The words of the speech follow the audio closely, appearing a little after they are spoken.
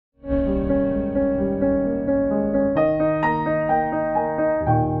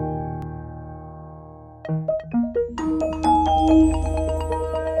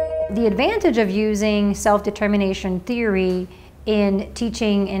the advantage of using self-determination theory in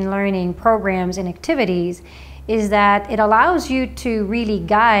teaching and learning programs and activities is that it allows you to really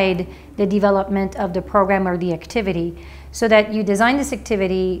guide the development of the program or the activity, so that you design this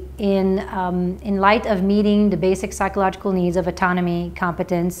activity in light of meeting the basic psychological needs of autonomy,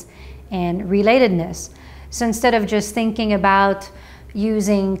 competence, and relatedness. So instead of just thinking about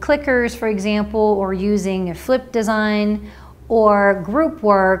using clickers, for example, or using a flip design or group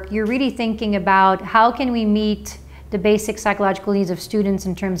work, you're really thinking about how can we meet the basic psychological needs of students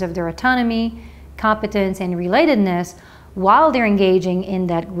in terms of their autonomy, competence, and relatedness while they're engaging in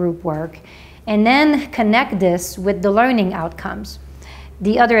that group work, and then connect this with the learning outcomes.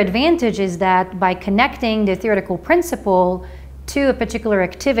 The other advantage is that by connecting the theoretical principle to a particular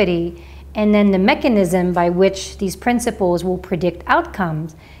activity, and then the mechanism by which these principles will predict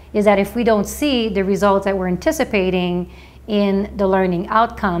outcomes, is that if we don't see the results that we're anticipating in the learning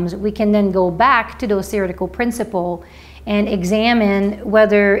outcomes, we can then go back to those theoretical principles and examine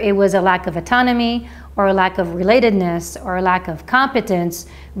whether it was a lack of autonomy or a lack of relatedness or a lack of competence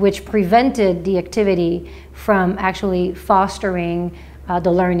which prevented the activity from actually fostering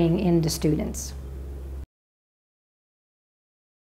the learning in the students.